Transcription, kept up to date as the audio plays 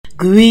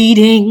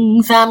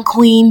Greetings, I'm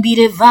Queen Bee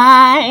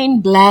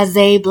Divine,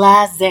 blase,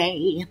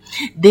 blase.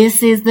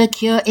 This is The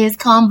Cure is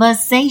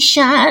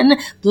Conversation,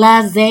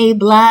 blase,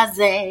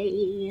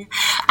 blase.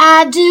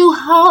 I do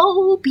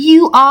hope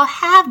you are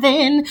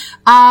having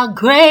a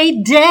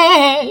great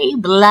day,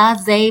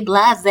 blase,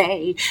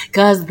 blase.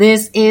 Cause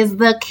this is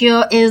The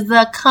Cure is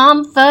the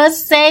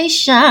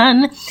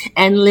conversation,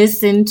 and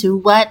listen to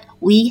what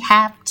we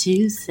have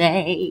to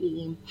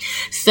say.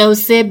 So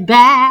sit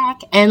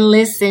back and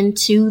listen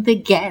to the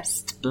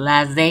guest,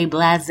 blase,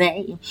 blase,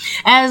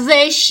 as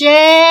they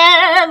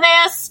share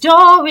their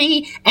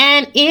story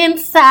and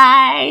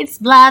insights,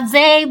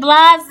 blase,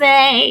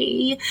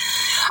 blase.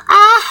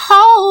 I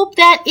hope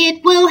that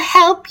it will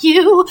help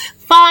you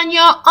find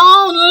your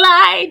own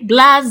light,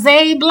 blase,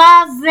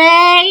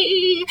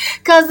 blase,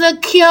 cause the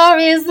cure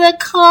is a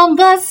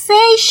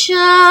conversation,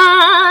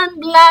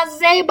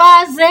 blase,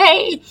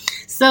 blase.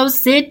 So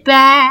sit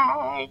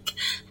back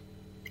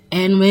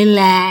and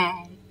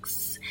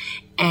relax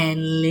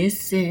and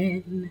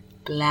listen,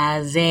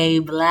 blase,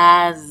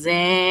 blase.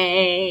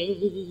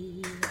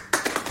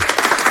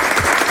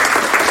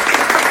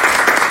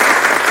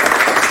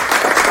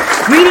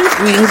 Greetings,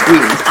 greetings,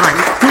 greetings. I'm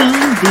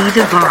Queen Bee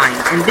Divine,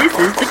 and this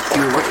is The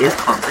Cure is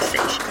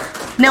Conversation.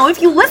 Now,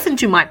 if you listen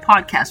to my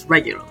podcast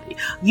regularly,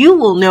 you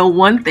will know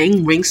one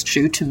thing rings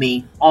true to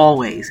me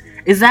always,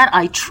 is that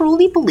I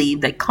truly believe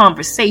that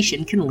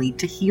conversation can lead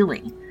to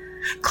healing.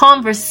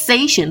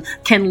 Conversation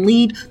can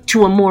lead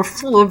to a more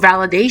fuller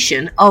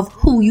validation of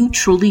who you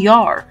truly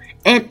are.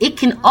 And it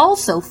can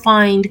also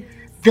find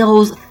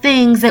those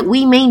things that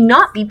we may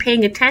not be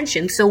paying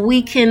attention so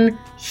we can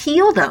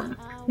heal them.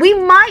 We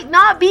might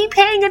not be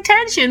paying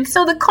attention,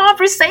 so the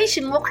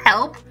conversation will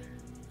help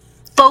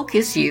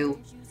focus you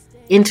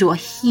into a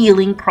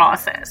healing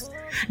process.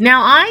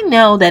 Now, I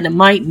know that it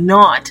might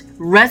not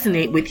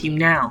resonate with you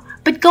now,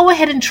 but go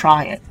ahead and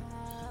try it.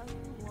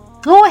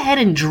 Go ahead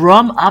and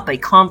drum up a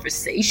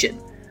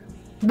conversation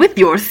with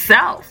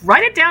yourself.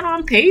 Write it down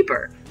on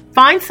paper.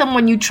 Find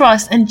someone you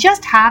trust and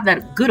just have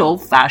that good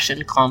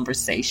old-fashioned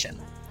conversation.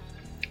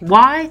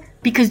 Why?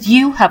 Because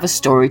you have a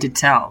story to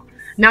tell.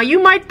 Now, you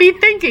might be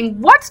thinking,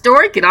 what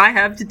story can I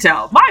have to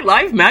tell? My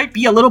life might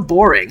be a little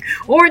boring,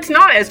 or it's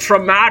not as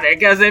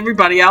traumatic as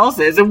everybody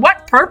else's, and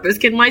what purpose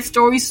can my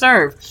story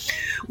serve?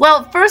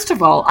 Well, first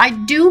of all, I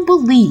do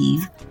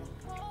believe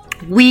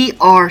we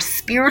are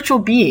spiritual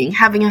beings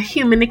having a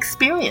human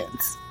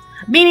experience,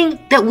 meaning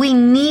that we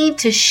need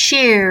to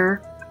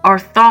share our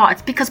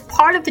thoughts, because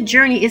part of the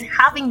journey is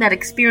having that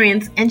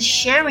experience and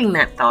sharing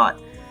that thought.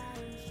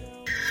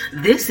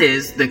 This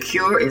is The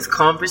Cure is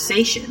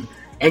Conversation,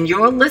 and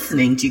you're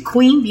listening to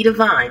Queen Bee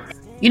Divine.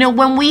 You know,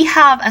 when we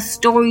have a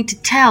story to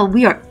tell,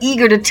 we are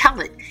eager to tell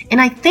it.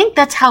 And I think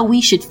that's how we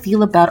should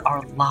feel about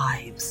our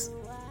lives.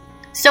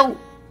 So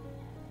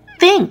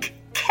think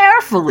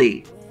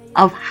carefully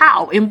of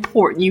how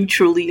important you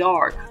truly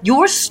are.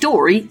 Your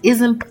story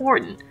is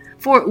important,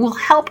 for it will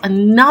help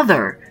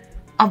another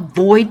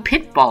avoid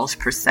pitfalls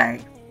per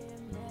se.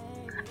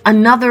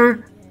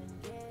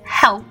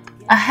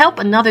 Help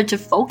another to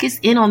focus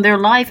in on their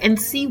life and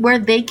see where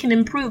they can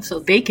improve so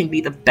they can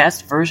be the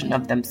best version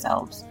of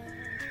themselves.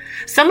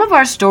 Some of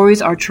our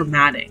stories are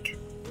traumatic,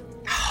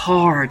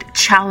 hard,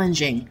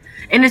 challenging,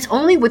 and it's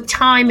only with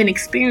time and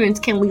experience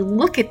can we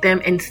look at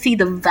them and see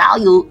the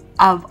value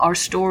of our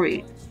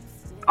story.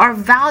 Our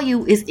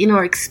value is in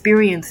our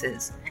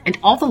experiences and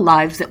all the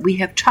lives that we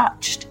have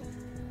touched.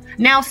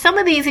 Now, some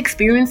of these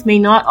experiences may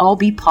not all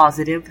be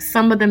positive,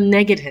 some of them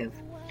negative.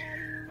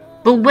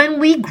 But when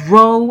we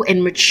grow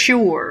and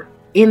mature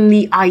in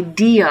the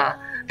idea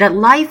that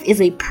life is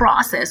a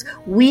process,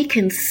 we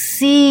can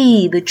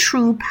see the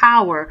true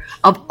power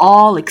of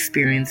all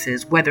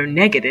experiences, whether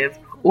negative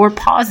or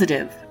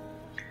positive.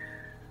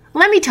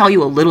 Let me tell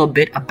you a little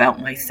bit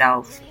about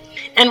myself.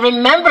 And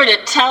remember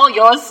to tell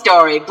your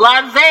story.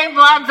 Blase,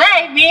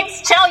 blase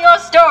means tell your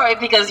story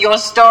because your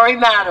story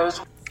matters.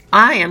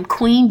 I am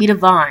Queen Bee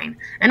Divine,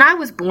 and I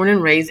was born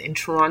and raised in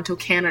Toronto,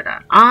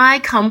 Canada. I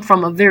come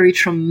from a very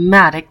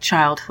traumatic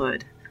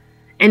childhood.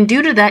 And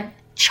due to that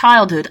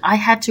childhood, I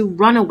had to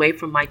run away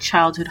from my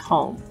childhood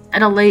home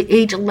at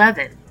age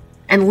 11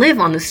 and live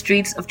on the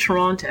streets of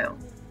Toronto.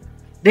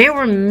 There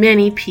were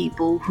many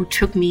people who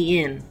took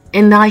me in,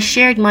 and I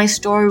shared my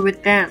story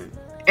with them.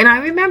 And I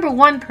remember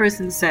one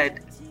person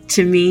said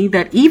to me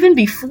that even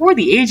before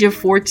the age of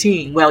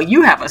 14, well,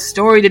 you have a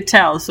story to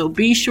tell, so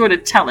be sure to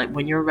tell it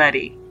when you're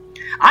ready.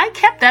 I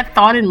kept that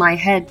thought in my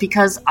head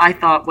because I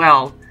thought,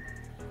 well,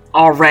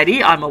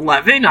 already I'm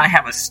 11, I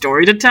have a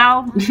story to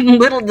tell.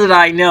 Little did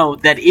I know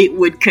that it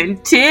would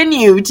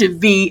continue to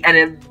be an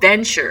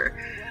adventure,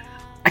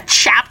 a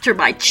chapter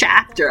by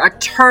chapter,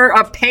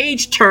 a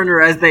page turner,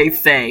 as they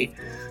say.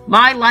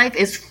 My life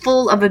is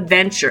full of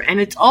adventure, and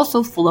it's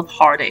also full of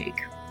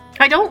heartache.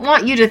 I don't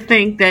want you to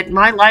think that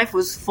my life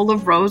was full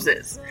of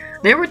roses.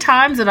 There were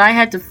times that I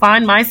had to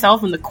find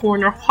myself in the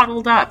corner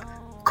huddled up,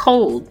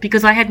 cold,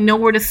 because I had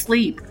nowhere to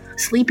sleep,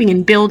 sleeping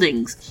in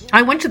buildings.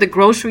 I went to the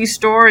grocery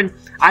store and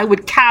I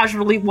would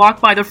casually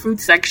walk by the fruit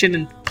section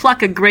and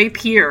pluck a grape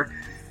here.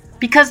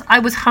 because I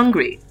was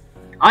hungry.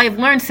 I have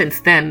learned since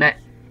then that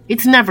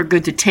it's never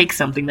good to take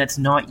something that's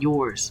not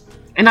yours.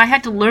 And I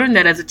had to learn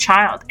that as a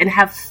child and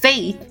have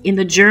faith in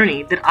the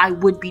journey that I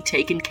would be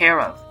taken care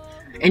of.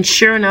 And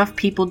sure enough,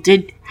 people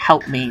did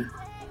help me.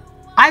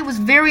 I was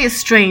very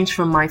estranged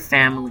from my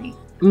family,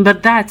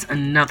 but that's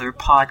another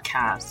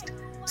podcast.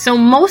 So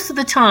most of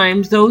the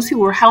times, those who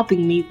were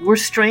helping me were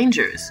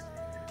strangers.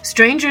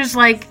 Strangers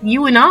like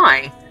you and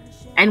I.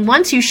 And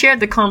once you shared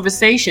the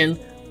conversation,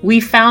 we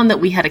found that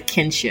we had a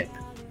kinship.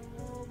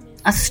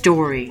 A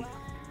story.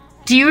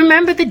 Do you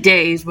remember the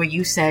days where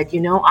you said,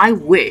 I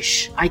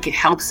wish I could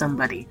help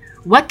somebody.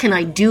 What can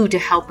I do to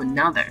help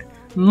another?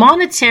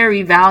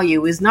 Monetary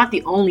value is not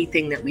the only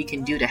thing that we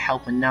can do to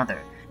help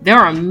another. There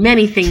are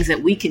many things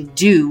that we can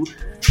do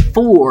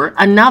for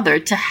another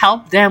to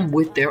help them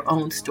with their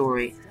own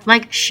story.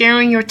 Like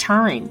sharing your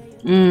time.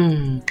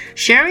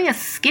 Sharing a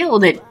skill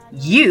that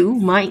you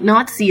might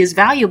not see as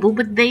valuable,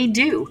 but they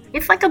do.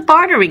 It's like a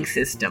bartering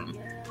system.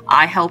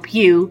 I help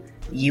you,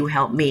 you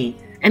help me.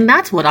 And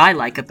that's what I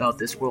like about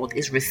this world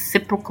is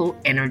reciprocal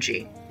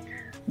energy.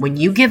 When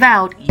you give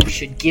out, you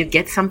should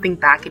get something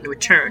back in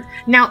return.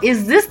 Now,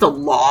 is this the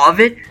law of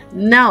it?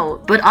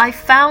 No, but I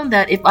found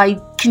that if I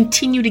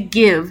continue to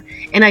give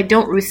and I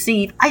don't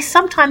receive, I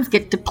sometimes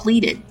get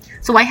depleted.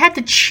 So I had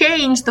to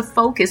change the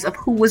focus of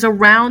who was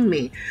around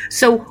me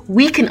so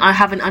we can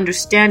have an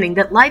understanding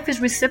that life is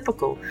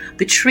reciprocal.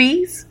 The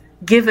trees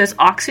give us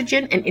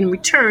oxygen, and in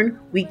return,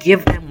 we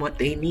give them what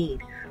they need.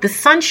 The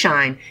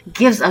sunshine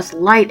gives us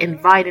light and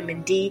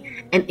vitamin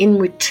D, and in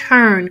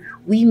return,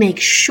 we make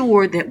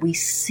sure that we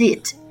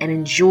sit and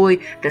enjoy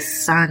the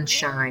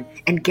sunshine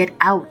and get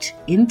out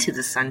into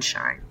the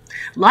sunshine.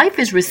 Life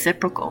is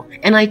reciprocal,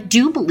 and I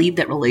do believe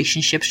that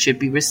relationships should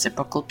be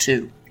reciprocal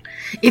too.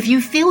 If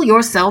you feel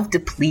yourself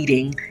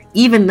depleting,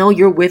 even though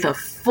you're with a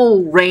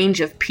full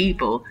range of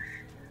people,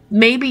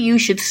 maybe you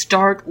should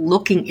start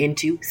looking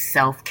into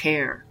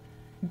self-care.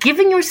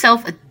 Giving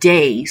yourself a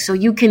day so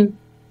you can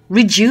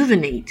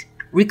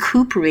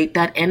recuperate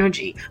that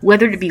energy,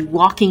 whether to be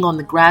walking on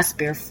the grass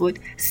barefoot,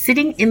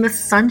 sitting in the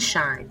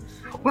sunshine,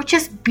 or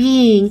just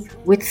being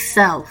with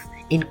self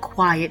in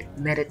quiet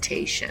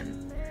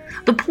meditation.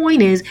 The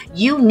point is,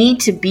 you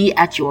need to be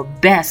at your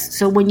best,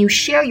 so when you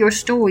share your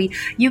story,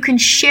 you can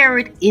share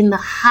it in the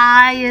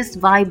highest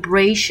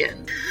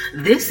vibration.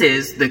 This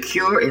is The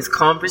Cure is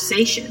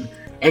Conversation,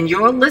 and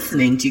you're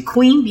listening to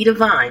Queen Bee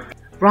Divine,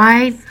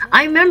 right?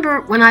 I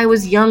remember when I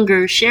was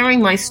younger,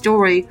 sharing my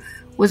story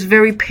was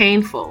very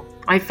painful.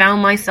 I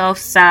found myself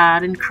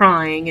sad and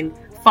crying and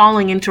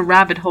falling into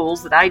rabbit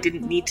holes that I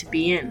didn't need to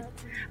be in.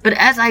 But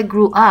as I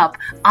grew up,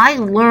 I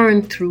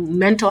learned through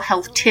mental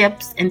health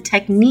tips and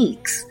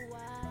techniques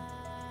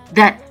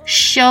that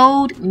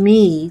showed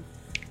me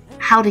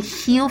how to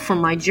heal from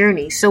my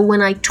journey. So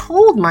when I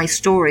told my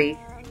story,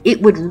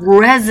 it would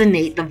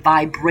resonate the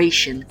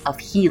vibration of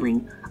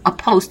healing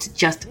opposed to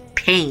just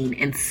pain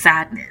and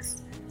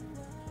sadness.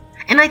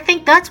 And I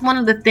think that's one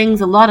of the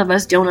things a lot of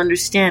us don't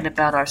understand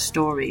about our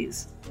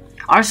stories.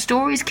 Our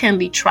stories can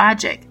be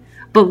tragic,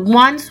 but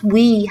once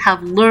we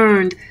have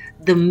learned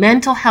the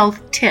mental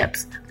health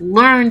tips,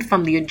 learned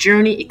from the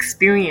journey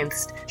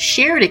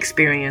shared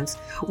experience,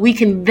 we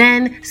can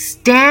then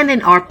stand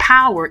in our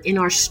power in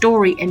our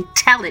story and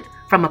tell it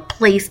from a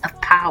place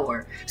of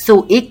power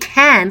so it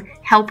can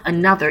help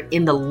another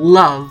in the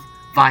love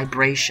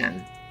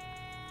vibration.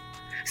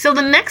 So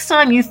the next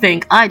time you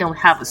think, I don't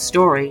have a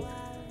story,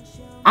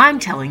 I'm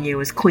telling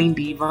you as Queen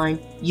Bee Divine,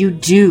 you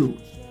do.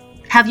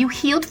 Have you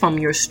healed from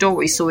your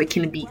story so it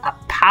can be a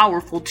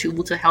powerful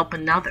tool to help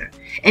another?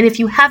 And if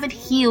you haven't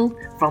healed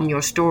from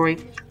your story,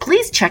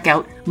 please check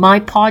out my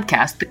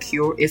podcast, The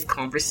Cure is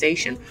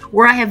Conversation,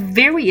 where I have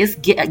various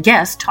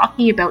guests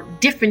talking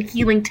about different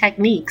healing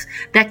techniques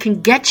that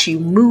can get you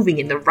moving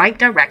in the right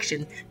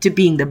direction to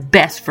being the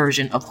best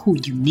version of who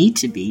you need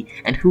to be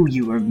and who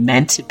you are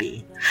meant to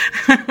be.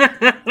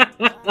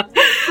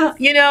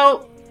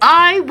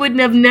 I would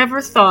have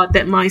never thought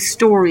that my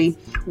story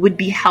would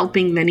be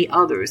helping many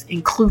others,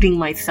 including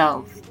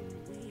myself.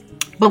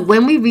 But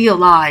when we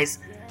realize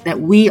that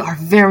we are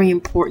very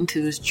important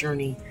to this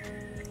journey,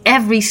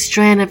 every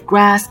strand of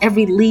grass,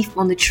 every leaf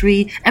on the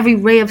tree, every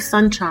ray of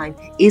sunshine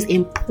is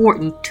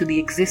important to the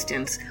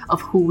existence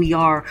of who we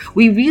are.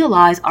 We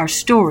realize our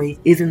story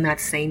is in that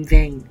same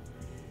vein.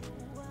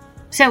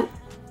 So,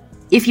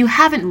 if you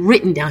haven't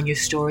written down your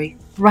story,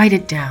 write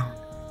it down.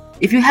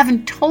 If you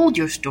haven't told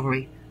your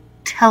story,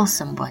 tell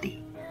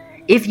somebody.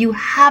 If you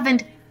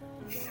haven't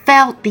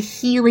felt the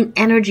healing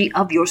energy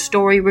of your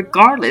story,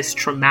 regardless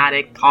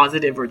traumatic,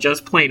 positive, or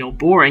just plain old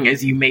boring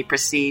as you may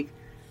perceive,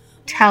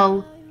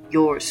 tell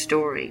your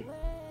story.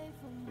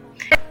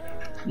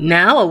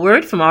 Now a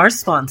word from our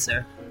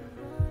sponsor.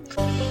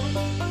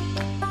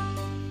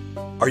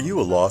 Are you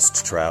a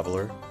lost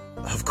traveler?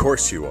 Of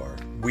course you are.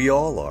 We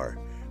all are.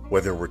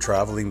 Whether we're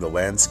traveling the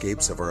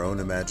landscapes of our own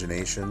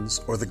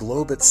imaginations or the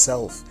globe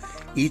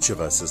itself, each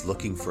of us is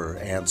looking for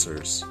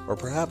answers or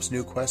perhaps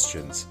new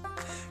questions.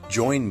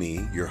 Join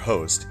me, your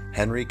host,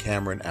 Henry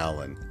Cameron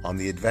Allen, on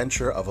the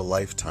adventure of a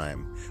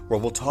lifetime, where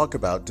we'll talk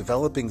about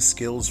developing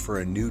skills for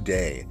a new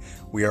day.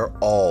 We are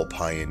all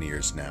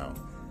pioneers now.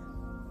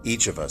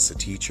 Each of us a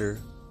teacher,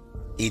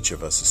 each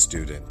of us a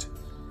student.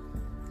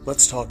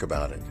 Let's talk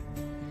about it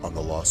on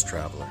The Lost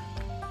Traveler.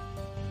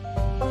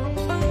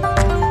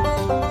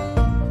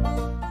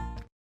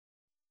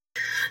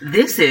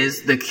 This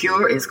is The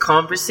Cure is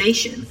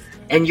Conversation,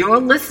 and you're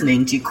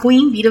listening to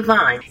Queen Be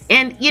Divine.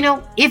 And,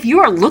 if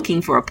you're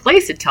looking for a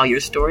place to tell your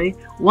story,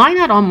 why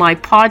not on my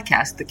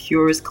podcast, The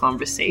Cure is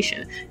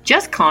Conversation?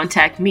 Just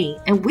contact me,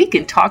 and we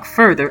can talk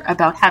further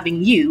about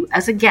having you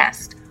as a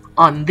guest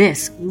on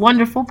this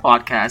wonderful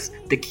podcast,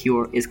 The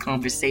Cure is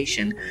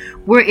Conversation,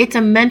 where it's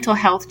a mental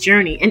health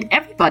journey, and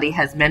everybody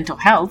has mental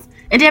health,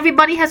 and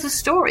everybody has a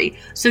story.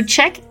 So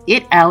check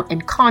it out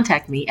and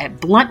contact me at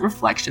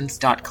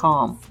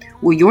bluntreflections.com,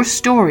 where your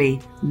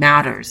story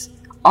matters.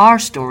 Our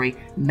story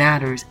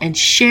matters, and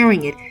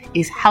sharing it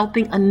is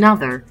helping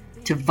another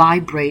to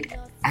vibrate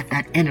at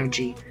that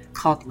energy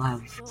called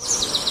love.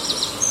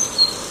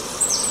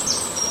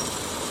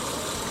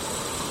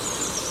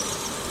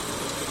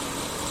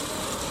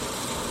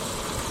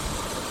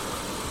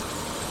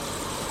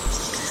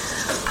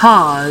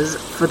 Pause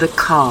for the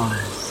cause.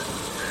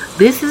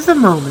 This is a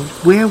moment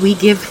where we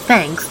give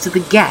thanks to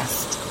the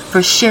guest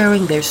for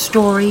sharing their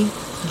story,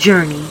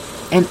 journey,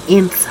 and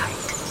insight.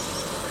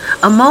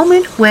 A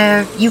moment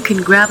where you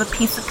can grab a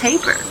piece of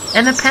paper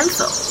and a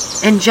pencil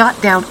and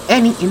jot down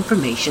any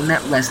information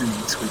that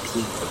resonates with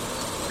you.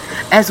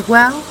 As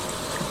well,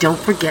 don't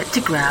forget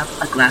to grab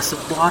a glass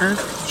of water,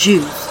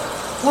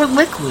 juice, or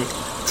liquid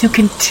to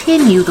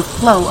continue the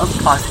flow of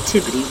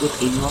positivity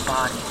within your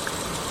body.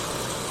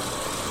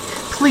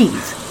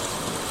 Please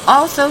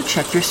also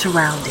check your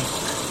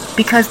surroundings,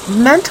 because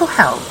mental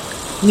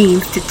health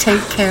means to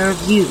take care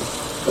of you.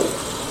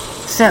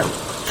 So,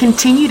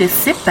 continue to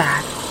sit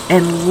back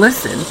and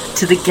listen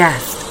to the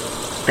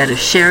guests that are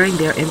sharing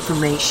their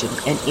information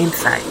and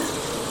insights.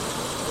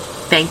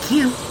 Thank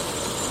you.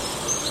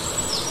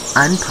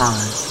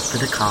 Unpause for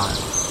the cause.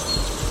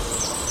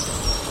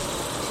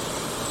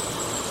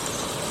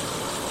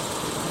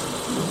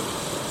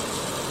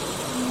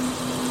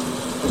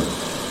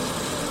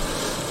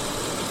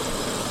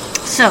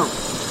 So,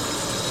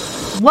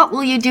 what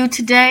will you do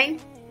today?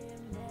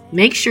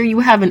 Make sure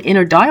you have an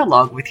inner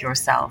dialogue with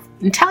yourself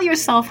and tell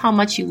yourself how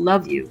much you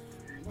love you.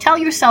 Tell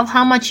yourself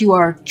how much you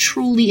are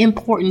truly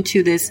important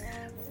to this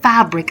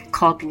fabric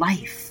called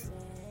life.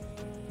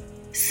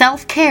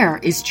 Self-care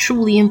is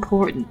truly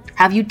important.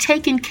 Have you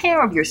taken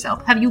care of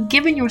yourself? Have you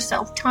given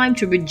yourself time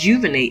to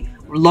rejuvenate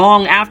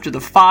long after the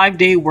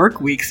 5-day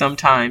work week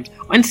sometimes?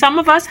 And some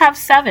of us have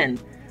 7.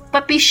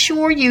 But be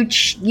sure you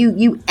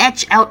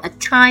etch out a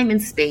time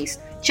and space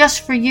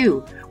just for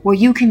you, where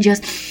you can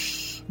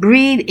just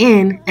breathe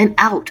in and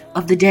out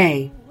of the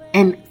day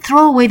and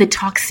throw away the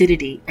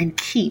toxicity and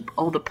keep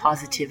all the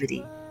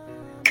positivity.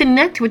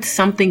 Connect with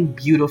something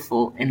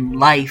beautiful and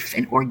life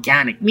and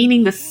organic,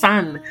 meaning the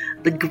sun,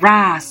 the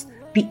grass,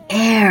 the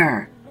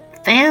air,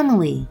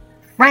 family,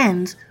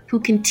 friends who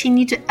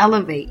continue to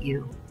elevate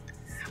you.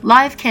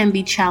 Life can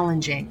be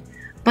challenging,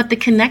 but the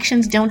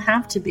connections don't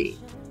have to be.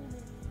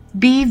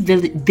 Be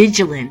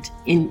vigilant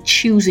in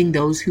choosing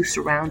those who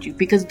surround you,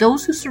 because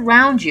those who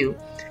surround you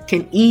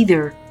can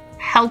either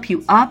help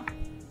you up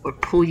or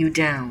pull you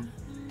down.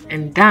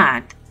 And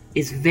that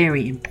is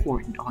very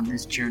important on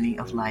this journey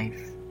of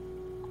life.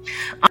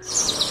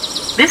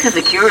 This is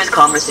The Cure is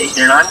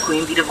Conversation, and I'm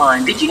Queen Be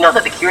Divine. Did you know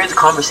that The Cure is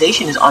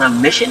Conversation is on a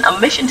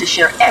mission to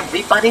share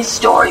everybody's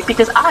story,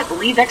 because I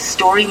believe that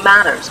story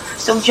matters.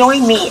 So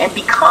join me and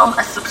become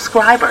a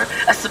subscriber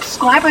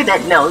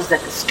that knows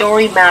that the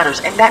story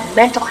matters and that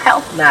mental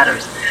health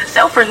matters.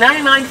 So for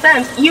 99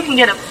 cents, you can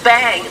get a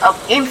bang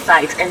of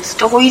insights and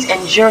stories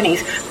and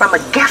journeys from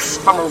a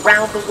guest from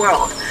around the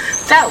world.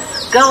 So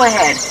go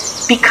ahead,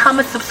 become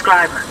a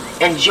subscriber,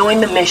 and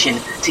join the mission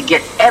to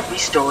get every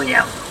story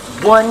out.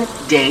 One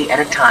day at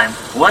a time.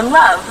 One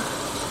love.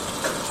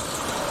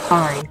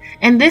 Fine.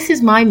 And this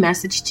is my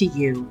message to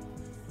you.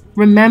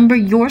 Remember,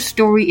 your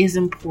story is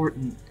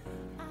important.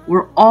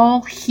 We're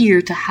all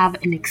here to have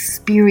an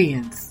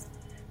experience,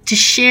 to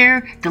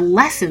share the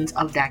lessons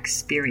of that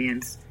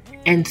experience,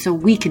 and so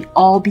we can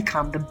all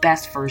become the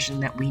best version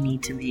that we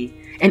need to be.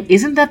 And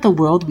isn't that the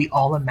world we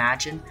all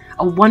imagine?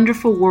 A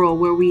wonderful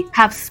world where we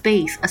have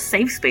space, a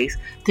safe space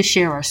to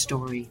share our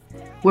story,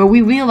 where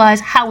we realize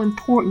how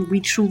important we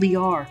truly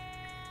are,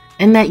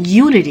 and that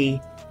unity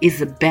is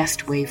the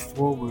best way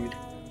forward.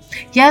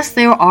 Yes,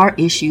 there are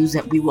issues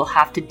that we will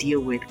have to deal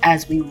with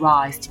as we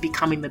rise to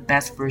becoming the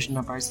best version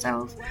of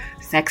ourselves.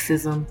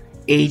 Sexism,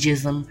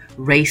 ageism,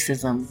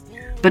 racism.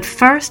 But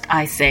first,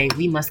 I say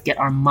we must get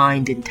our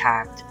mind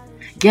intact.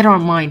 Get our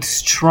mind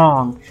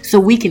strong so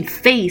we can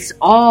face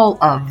all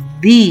of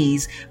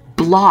these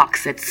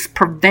blocks that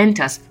prevent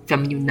us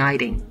from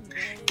uniting.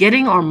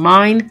 Getting our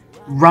mind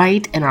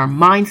right and our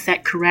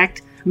mindset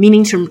correct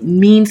means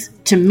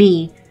to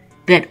me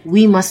that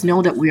we must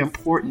know that we're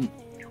important.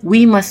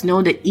 We must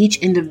know that each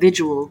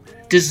individual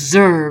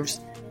deserves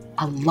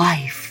a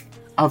life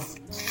of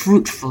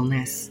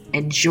fruitfulness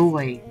and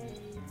joy.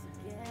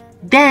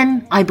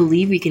 Then I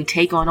believe we can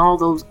take on all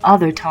those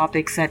other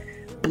topics that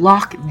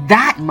block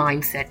that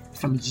mindset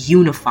from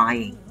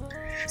unifying.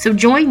 So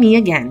join me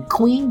again,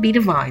 Queen Be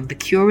Divine, The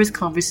Cure is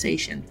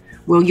Conversation,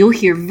 where you'll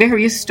hear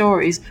various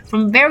stories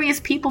from various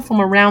people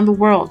from around the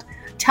world,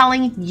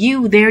 telling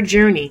you their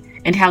journey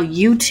and how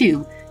you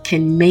too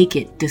can make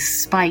it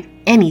despite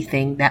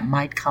anything that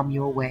might come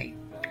your way.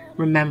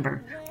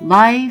 Remember,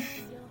 life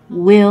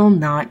will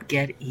not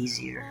get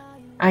easier.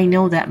 I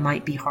know that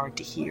might be hard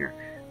to hear,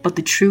 but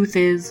the truth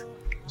is,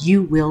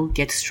 you will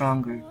get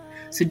stronger.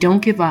 So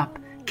don't give up.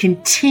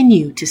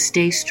 Continue to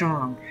stay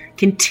strong.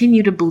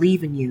 Continue to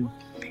believe in you,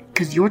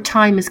 because your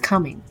time is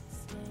coming.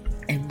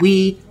 And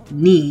we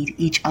need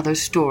each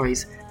other's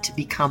stories to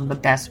become the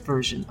best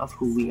version of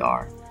who we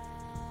are.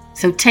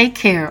 So take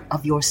care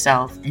of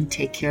yourself and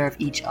take care of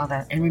each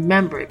other. And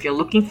remember, if you're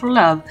looking for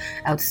love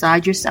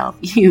outside yourself,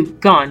 you've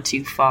gone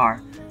too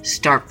far.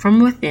 Start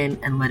from within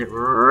and let it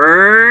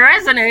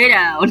resonate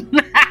out.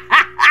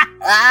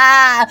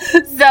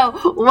 So,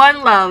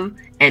 one love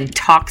and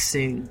talk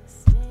soon.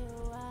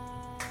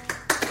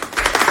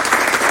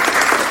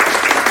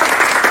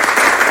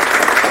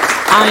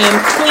 I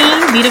am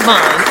Queen Be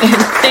Divine, and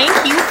thank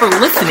you for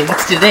listening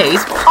to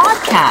today's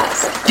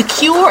podcast. The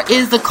Cure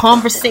is the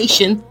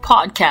Conversation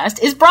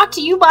podcast is brought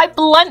to you by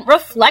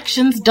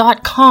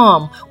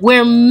BluntReflections.com,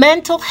 where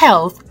mental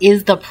health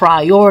is the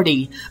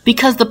priority,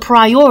 because the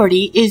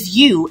priority is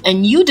you,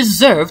 and you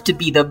deserve to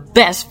be the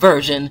best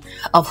version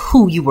of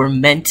who you were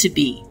meant to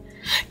be.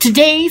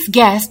 Today's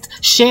guests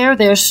share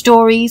their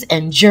stories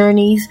and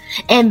journeys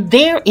and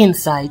their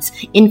insights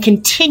in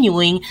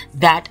continuing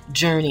that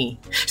journey.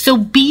 So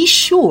be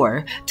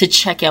sure to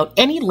check out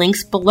any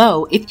links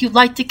below if you'd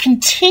like to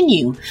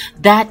continue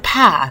that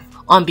path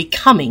on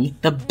becoming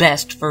the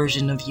best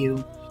version of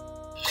you.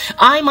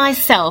 I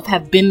myself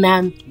have been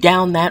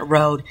down that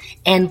road,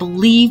 and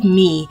believe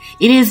me,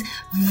 it is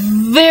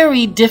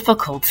very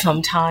difficult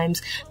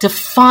sometimes to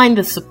find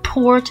the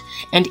support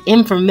and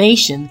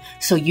information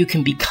so you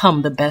can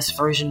become the best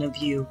version of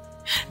you.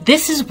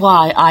 This is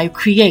why I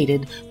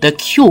created The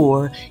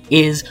Cure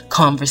is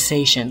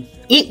Conversation.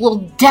 It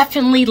will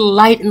definitely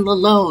lighten the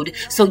load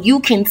so you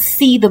can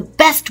see the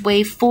best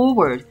way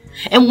forward.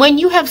 And when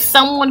you have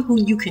someone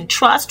who you can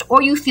trust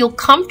or you feel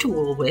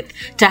comfortable with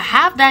to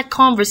have that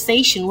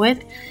conversation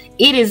with,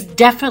 it is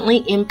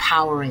definitely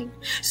empowering.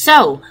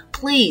 So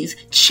please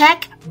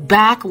check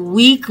back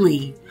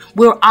weekly,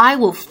 where I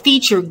will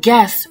feature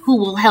guests who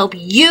will help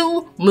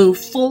you move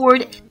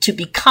forward to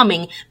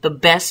becoming the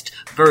best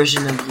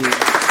version of you.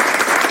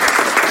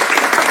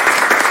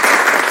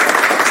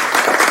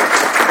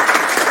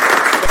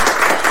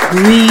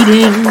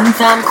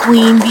 Greetings, I'm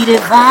Queen Be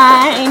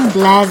Divine,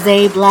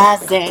 blase,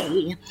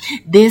 blase.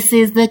 This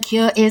is The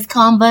Cure is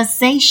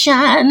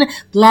Conversation,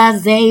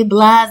 blase,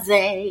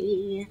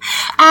 blase.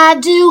 I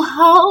do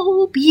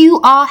hope you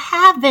are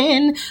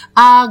having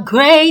a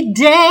great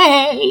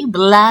day,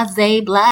 blase, blase.